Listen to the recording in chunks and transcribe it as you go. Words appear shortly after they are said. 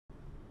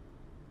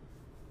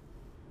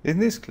In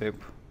this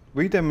clip,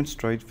 we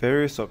demonstrate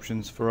various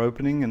options for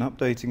opening and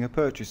updating a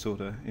purchase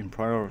order in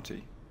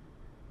Priority.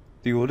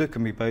 The order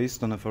can be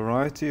based on a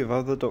variety of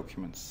other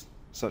documents,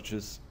 such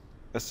as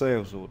a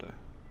sales order,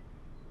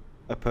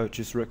 a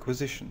purchase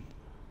requisition,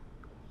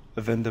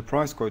 a vendor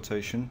price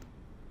quotation,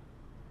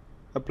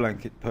 a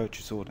blanket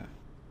purchase order.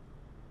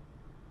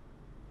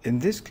 In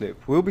this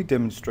clip, we'll be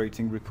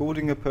demonstrating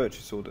recording a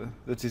purchase order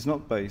that is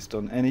not based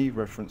on any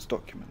reference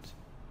document.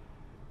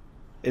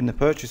 In the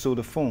purchase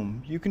order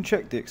form, you can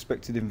check the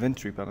expected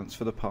inventory balance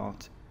for the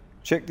part,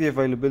 check the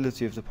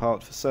availability of the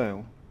part for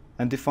sale,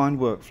 and define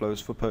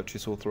workflows for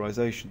purchase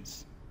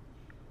authorizations.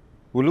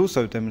 We'll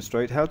also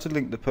demonstrate how to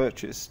link the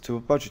purchase to a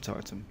budget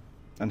item,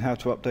 and how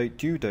to update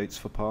due dates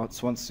for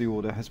parts once the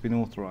order has been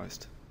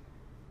authorized.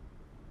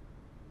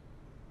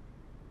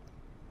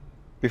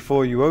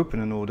 Before you open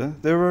an order,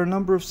 there are a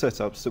number of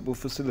setups that will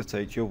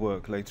facilitate your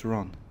work later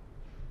on.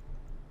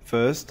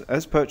 First,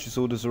 as purchase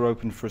orders are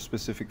opened for a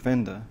specific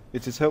vendor,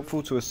 it is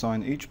helpful to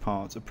assign each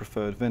part a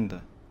preferred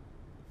vendor.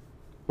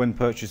 When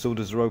purchase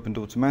orders are opened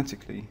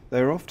automatically,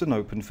 they are often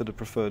opened for the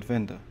preferred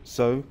vendor,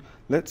 so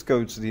let's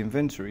go to the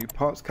Inventory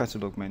Parts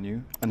Catalog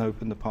menu and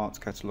open the Parts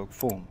Catalog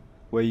form,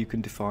 where you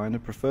can define a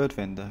preferred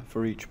vendor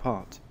for each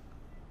part.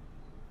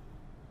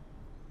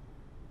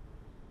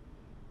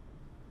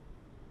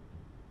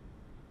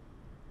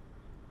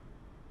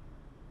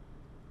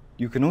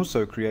 You can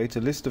also create a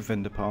list of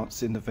vendor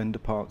parts in the Vendor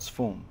Parts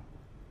form.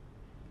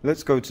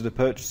 Let's go to the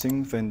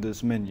Purchasing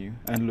Vendors menu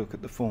and look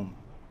at the form.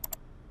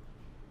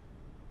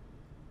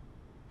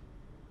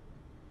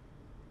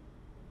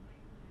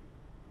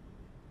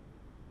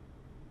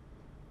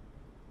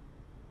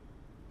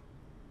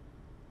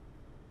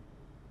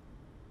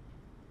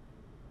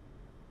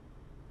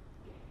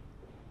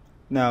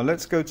 Now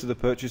let's go to the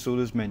Purchase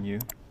Orders menu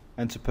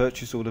and to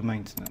Purchase Order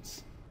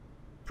Maintenance.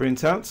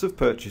 Printouts of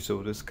purchase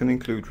orders can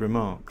include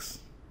remarks.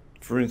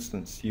 For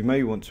instance, you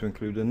may want to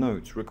include a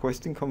note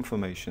requesting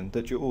confirmation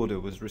that your order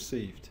was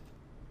received.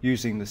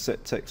 Using the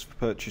Set Text for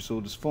Purchase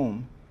Orders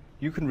form,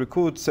 you can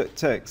record set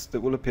text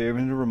that will appear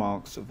in the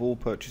remarks of all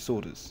purchase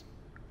orders.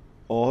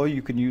 Or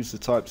you can use the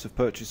Types of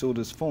Purchase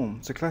Orders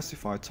form to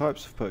classify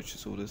types of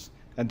purchase orders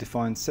and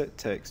define set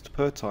text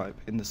per type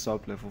in the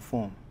sub-level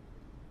form.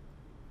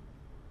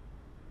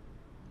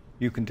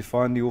 You can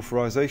define the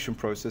authorization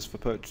process for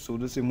purchase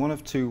orders in one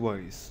of two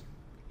ways,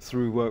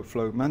 through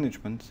workflow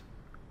management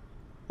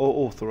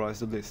or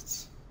authorizer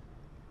lists.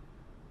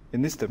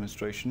 In this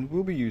demonstration,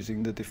 we'll be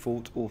using the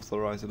default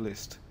authorizer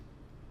list.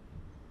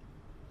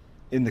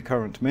 In the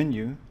current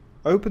menu,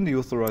 open the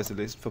authorizer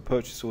list for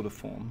purchase order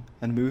form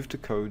and move to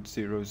code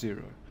 00,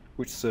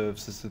 which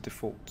serves as the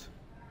default.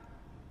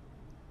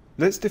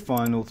 Let's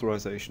define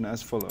authorization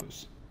as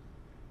follows.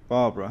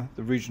 Barbara,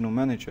 the regional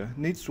manager,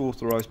 needs to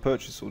authorize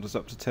purchase orders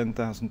up to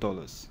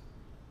 $10,000.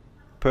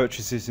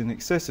 Purchases in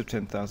excess of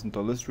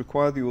 $10,000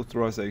 require the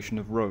authorization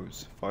of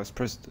Rose, Vice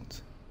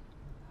President.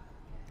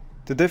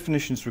 The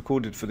definitions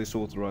recorded for this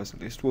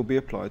authorizer list will be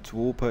applied to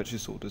all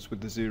purchase orders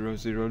with the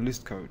 00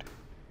 list code.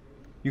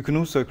 You can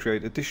also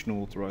create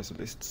additional authorizer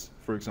lists,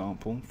 for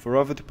example, for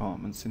other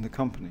departments in the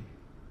company.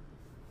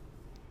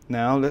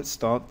 Now let's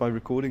start by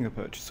recording a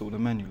purchase order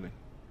manually.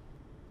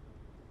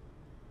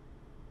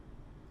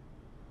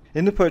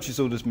 In the Purchase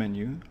Orders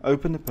menu,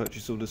 open the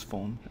Purchase Orders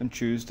form and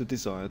choose the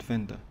desired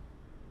vendor.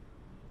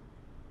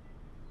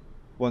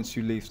 Once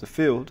you leave the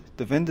field,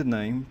 the vendor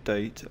name,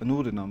 date and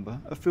order number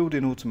are filled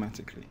in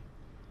automatically.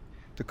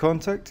 The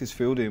contact is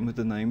filled in with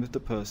the name of the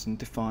person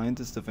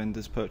defined as the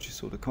vendor's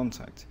purchase order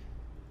contact.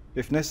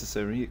 If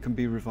necessary, it can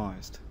be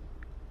revised.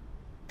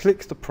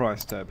 Click the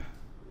Price tab.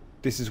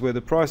 This is where the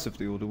price of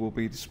the order will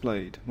be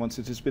displayed once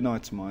it has been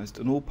itemized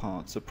and all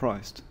parts are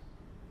priced.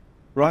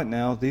 Right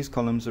now, these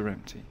columns are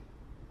empty.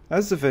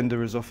 As the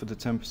vendor has offered a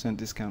 10%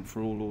 discount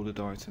for all ordered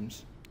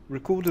items,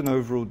 record an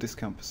overall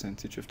discount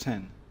percentage of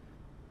 10.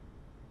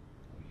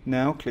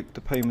 Now click the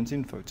Payment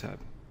Info tab.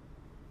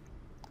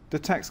 The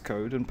tax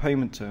code and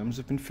payment terms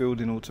have been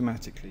filled in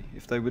automatically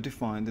if they were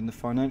defined in the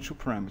Financial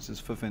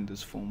Parameters for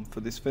Vendors form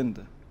for this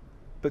vendor,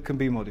 but can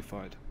be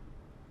modified.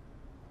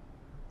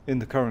 In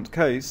the current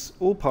case,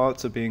 all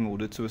parts are being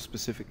ordered to a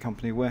specific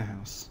company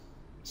warehouse,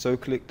 so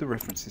click the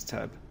References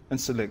tab and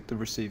select the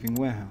receiving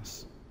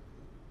warehouse.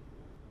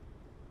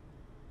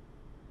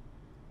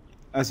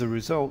 As a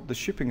result, the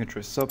shipping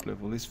address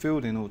sublevel is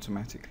filled in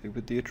automatically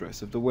with the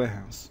address of the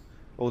warehouse,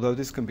 although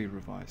this can be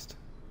revised.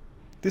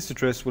 This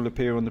address will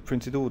appear on the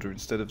printed order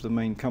instead of the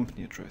main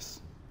company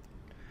address.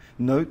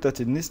 Note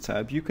that in this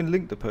tab you can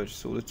link the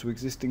purchase order to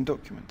existing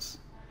documents,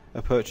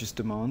 a purchase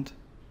demand,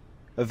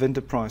 a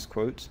vendor price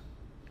quote,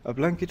 a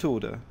blanket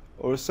order,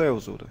 or a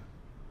sales order,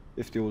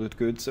 if the ordered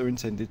goods are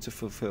intended to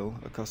fulfill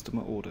a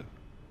customer order.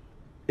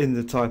 In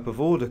the Type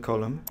of Order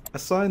column,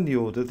 assign the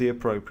order the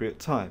appropriate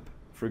type,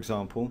 for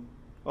example,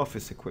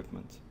 office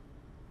equipment.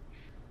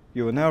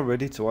 You are now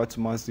ready to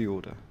itemize the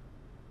order.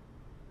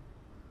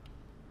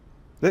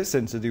 Let's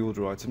enter the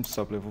order item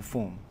sub-level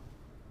form.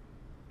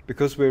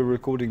 Because we are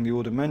recording the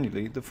order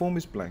manually, the form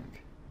is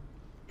blank.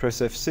 Press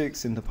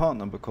F6 in the part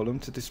number column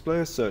to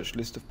display a search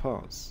list of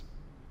parts.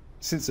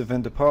 Since a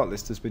vendor part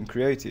list has been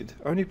created,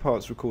 only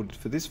parts recorded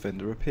for this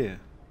vendor appear.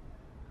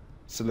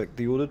 Select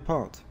the ordered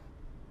part.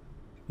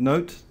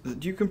 Note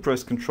that you can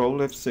press Ctrl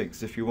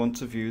F6 if you want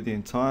to view the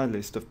entire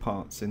list of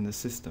parts in the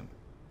system.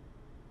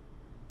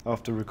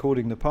 After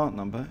recording the part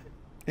number,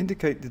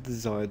 indicate the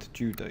desired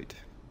due date.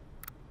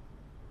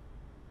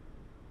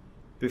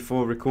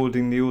 Before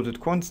recording the ordered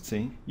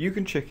quantity, you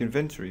can check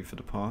inventory for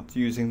the part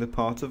using the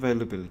part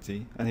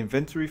availability and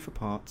inventory for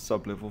part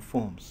sublevel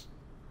forms.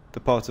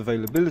 The part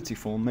availability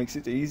form makes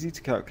it easy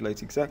to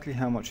calculate exactly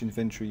how much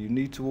inventory you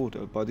need to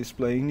order by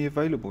displaying the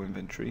available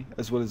inventory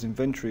as well as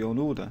inventory on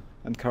order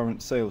and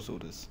current sales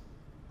orders.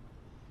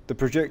 The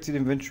projected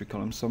inventory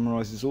column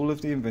summarizes all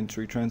of the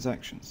inventory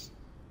transactions.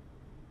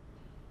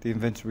 The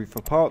inventory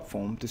for part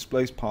form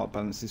displays part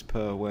balances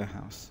per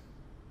warehouse.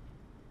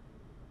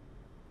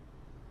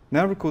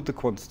 Now record the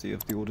quantity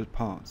of the ordered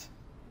part.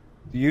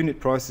 The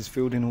unit price is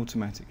filled in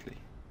automatically.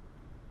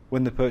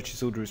 When the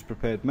purchase order is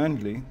prepared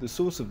manually, the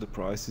source of the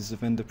price is the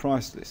vendor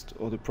price list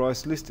or the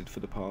price listed for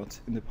the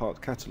part in the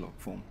part catalogue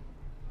form.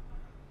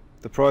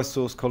 The price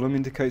source column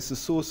indicates the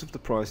source of the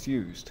price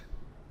used.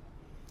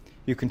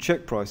 You can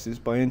check prices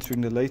by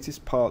entering the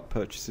latest part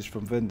purchases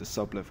from vendor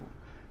sublevel,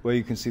 where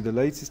you can see the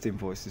latest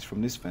invoices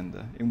from this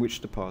vendor in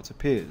which the part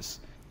appears,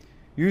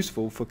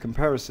 useful for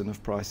comparison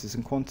of prices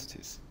and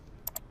quantities.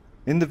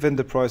 In the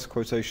vendor price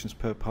quotations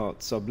per part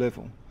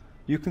sublevel,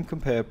 you can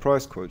compare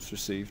price quotes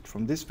received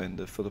from this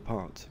vendor for the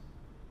part.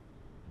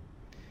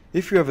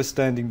 If you have a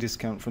standing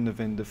discount from the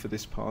vendor for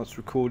this part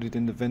recorded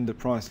in the vendor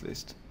price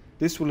list,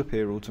 this will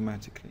appear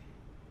automatically.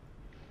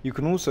 You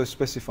can also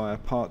specify a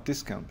part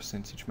discount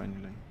percentage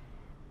manually.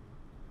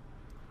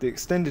 The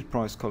extended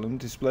price column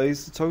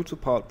displays the total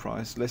part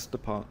price less the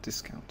part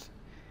discount.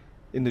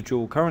 In the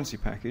dual currency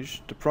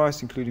package, the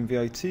price including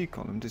VAT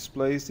column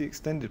displays the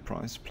extended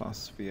price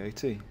plus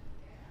VAT.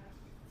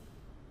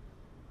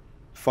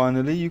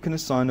 Finally, you can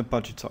assign a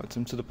budget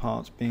item to the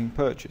part being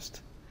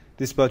purchased.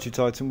 This budget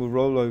item will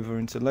roll over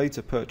into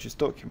later purchase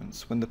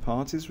documents when the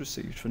part is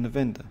received from the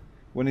vendor,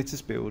 when it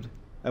is billed,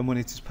 and when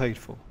it is paid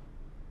for.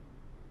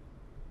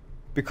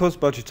 Because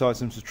budget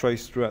items are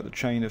traced throughout the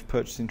chain of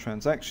purchasing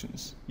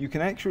transactions, you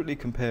can accurately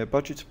compare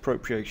budget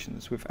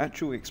appropriations with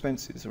actual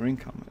expenses or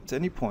income at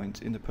any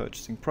point in the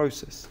purchasing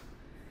process.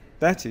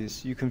 That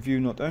is, you can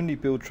view not only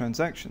billed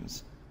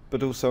transactions,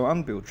 but also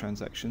unbilled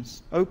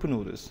transactions, open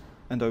orders,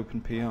 and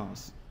open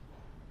PRs.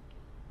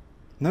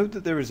 Note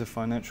that there is a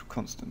financial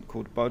constant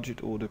called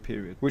budget order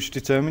period, which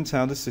determines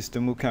how the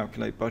system will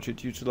calculate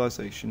budget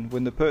utilization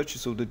when the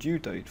purchase order due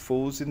date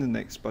falls in the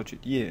next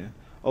budget year,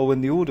 or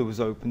when the order was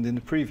opened in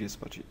the previous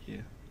budget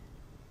year.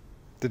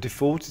 The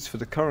default is for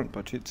the current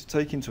budget to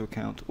take into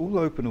account all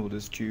open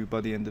orders due by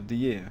the end of the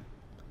year,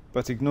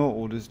 but ignore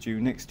orders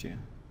due next year.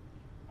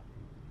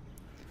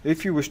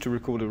 If you wish to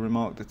record a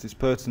remark that is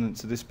pertinent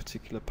to this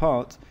particular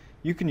part,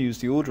 you can use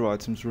the order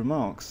item's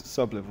remarks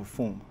sublevel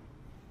form.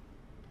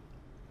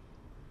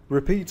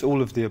 Repeat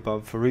all of the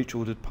above for each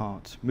ordered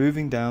part,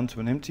 moving down to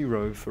an empty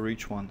row for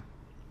each one.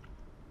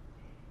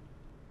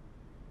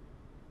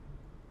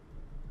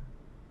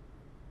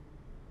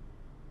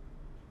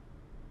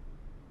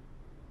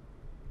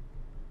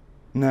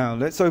 Now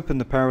let's open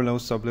the parallel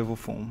sublevel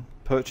form,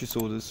 purchase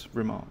orders,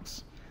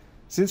 remarks.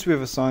 Since we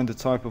have assigned a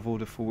type of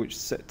order for which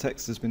set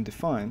text has been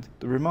defined,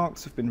 the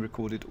remarks have been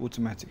recorded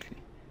automatically.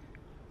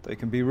 They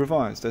can be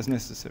revised as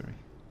necessary.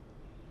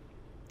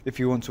 If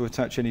you want to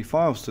attach any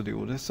files to the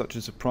order, such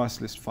as a price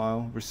list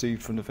file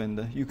received from the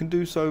vendor, you can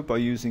do so by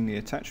using the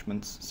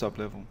Attachments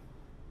sublevel.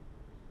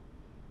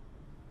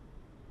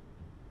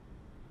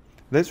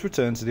 Let's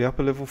return to the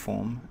upper level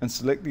form and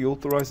select the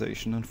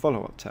Authorization and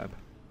Follow-up tab.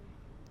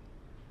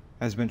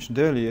 As mentioned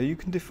earlier, you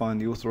can define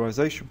the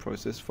authorization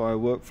process via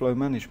Workflow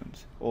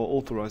Management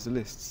or Authorizer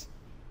Lists.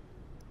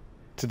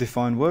 To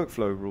define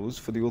workflow rules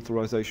for the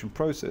authorization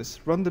process,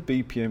 run the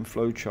BPM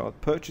flowchart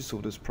purchase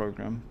orders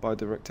program by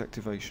direct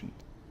activation.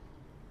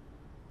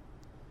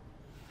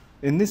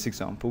 In this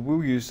example,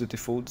 we'll use the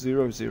default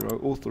 00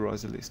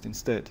 authorizer list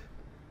instead.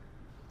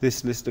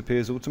 This list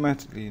appears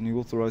automatically in the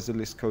authorizer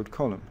list code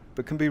column,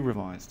 but can be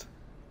revised.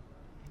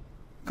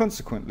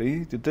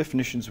 Consequently, the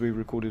definitions we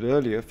recorded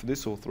earlier for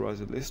this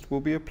authorizer list will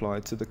be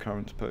applied to the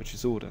current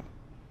purchase order.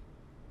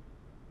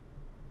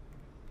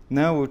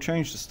 Now we'll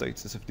change the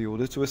status of the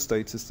order to a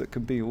status that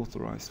can be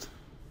authorized.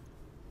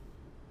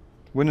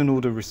 When an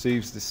order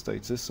receives this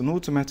status, an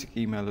automatic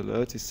email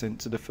alert is sent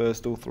to the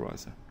first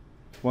authorizer.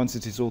 Once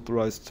it is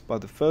authorized by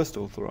the first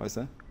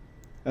authorizer,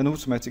 an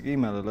automatic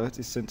email alert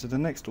is sent to the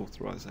next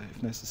authorizer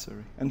if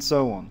necessary, and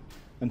so on,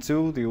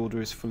 until the order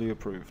is fully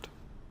approved.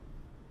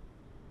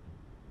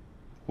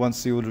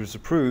 Once the order is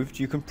approved,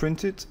 you can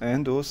print it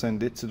and/or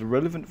send it to the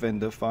relevant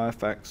vendor via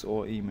fax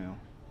or email.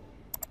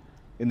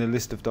 In the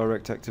list of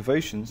direct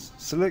activations,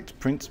 select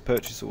Print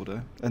Purchase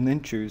Order and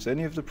then choose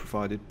any of the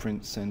provided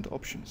Print Send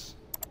options.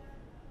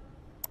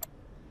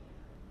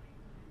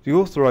 The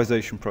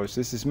authorization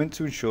process is meant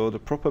to ensure the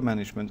proper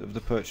management of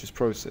the purchase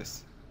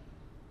process.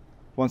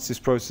 Once this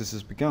process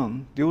has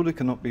begun, the order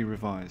cannot be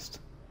revised.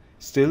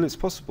 Still, it's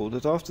possible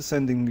that after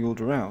sending the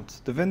order out,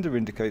 the vendor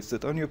indicates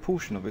that only a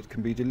portion of it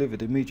can be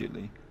delivered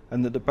immediately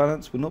and that the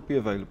balance will not be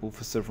available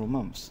for several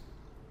months.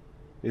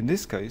 In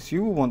this case,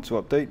 you will want to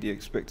update the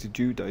expected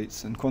due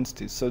dates and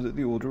quantities so that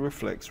the order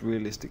reflects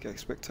realistic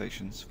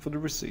expectations for the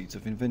receipt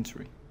of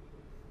inventory.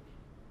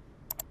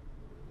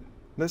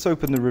 Let's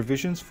open the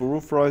Revisions for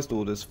Authorized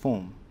Orders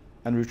form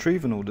and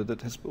retrieve an order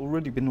that has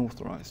already been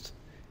authorized.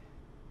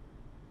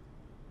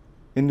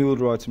 In the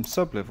order item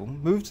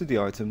sublevel, move to the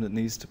item that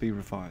needs to be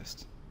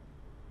revised.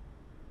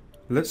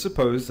 Let's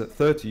suppose that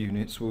 30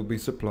 units will be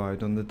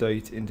supplied on the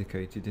date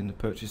indicated in the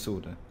purchase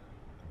order,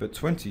 but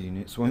 20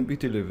 units won't be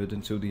delivered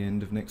until the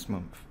end of next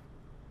month.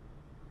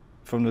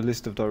 From the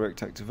list of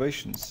direct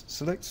activations,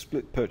 select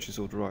Split Purchase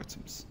Order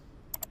items.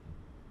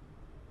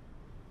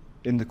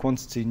 In the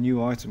Quantity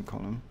New Item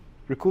column,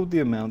 record the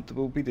amount that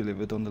will be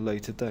delivered on the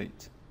later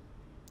date.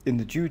 In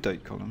the Due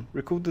Date column,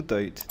 record the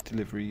date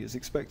delivery is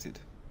expected.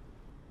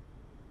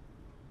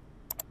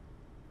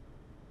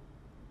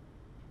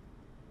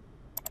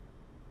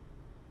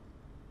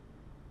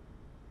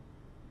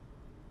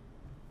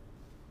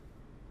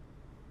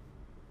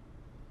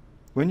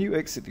 When you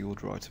exit the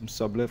order item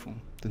sublevel,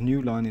 the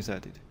new line is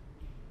added.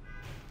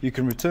 You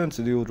can return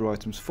to the order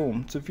items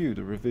form to view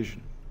the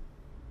revision.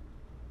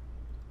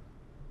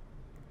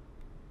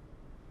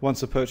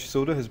 Once a purchase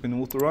order has been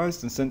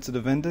authorized and sent to the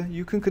vendor,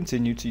 you can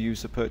continue to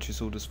use the purchase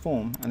orders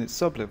form and its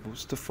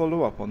sublevels to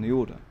follow up on the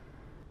order.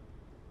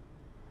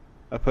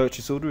 A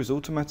purchase order is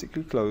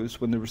automatically closed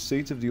when the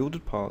receipt of the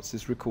ordered parts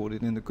is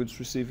recorded in the goods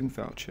receiving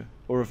voucher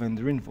or a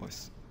vendor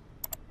invoice.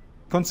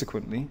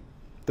 Consequently,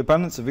 the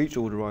balance of each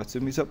order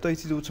item is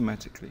updated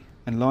automatically,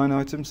 and line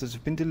items that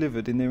have been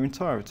delivered in their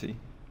entirety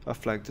are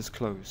flagged as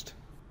closed.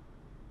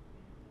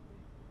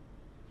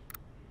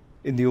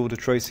 In the order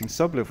tracing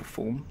sublevel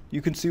form,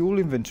 you can see all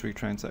inventory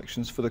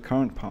transactions for the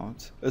current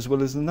part, as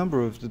well as the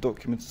number of the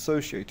documents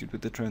associated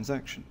with the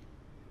transaction.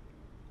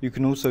 You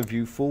can also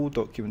view full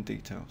document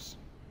details.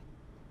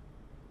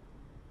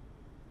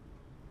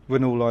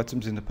 When all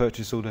items in the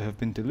purchase order have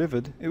been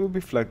delivered, it will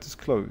be flagged as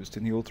closed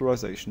in the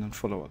Authorization and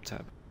Follow-up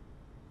tab.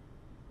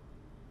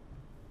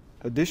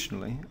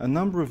 Additionally, a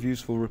number of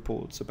useful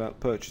reports about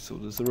purchase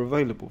orders are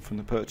available from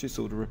the Purchase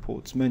Order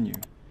Reports menu.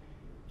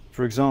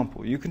 For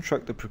example, you can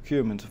track the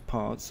procurement of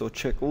parts or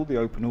check all the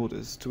open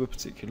orders to a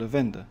particular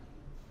vendor.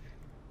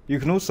 You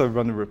can also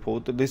run a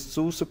report that lists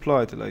all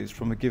supply delays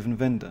from a given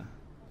vendor.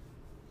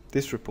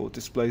 This report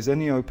displays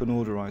any open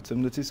order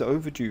item that is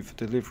overdue for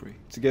delivery,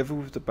 together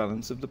with the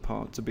balance of the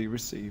part to be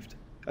received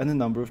and the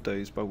number of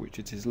days by which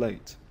it is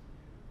late.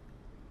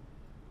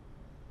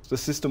 The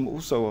system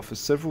also offers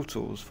several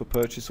tools for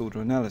purchase order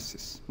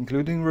analysis,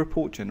 including a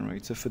report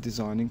generator for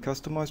designing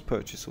customized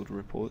purchase order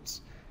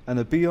reports and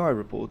a BI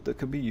report that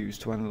can be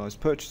used to analyze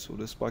purchase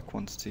orders by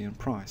quantity and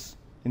price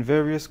in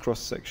various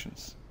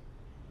cross-sections.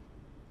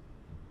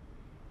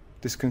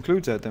 This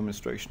concludes our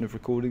demonstration of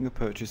recording a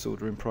purchase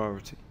order in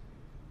priority.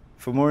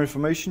 For more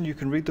information, you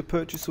can read the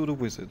Purchase Order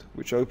Wizard,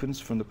 which opens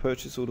from the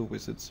Purchase Order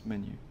Wizards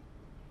menu.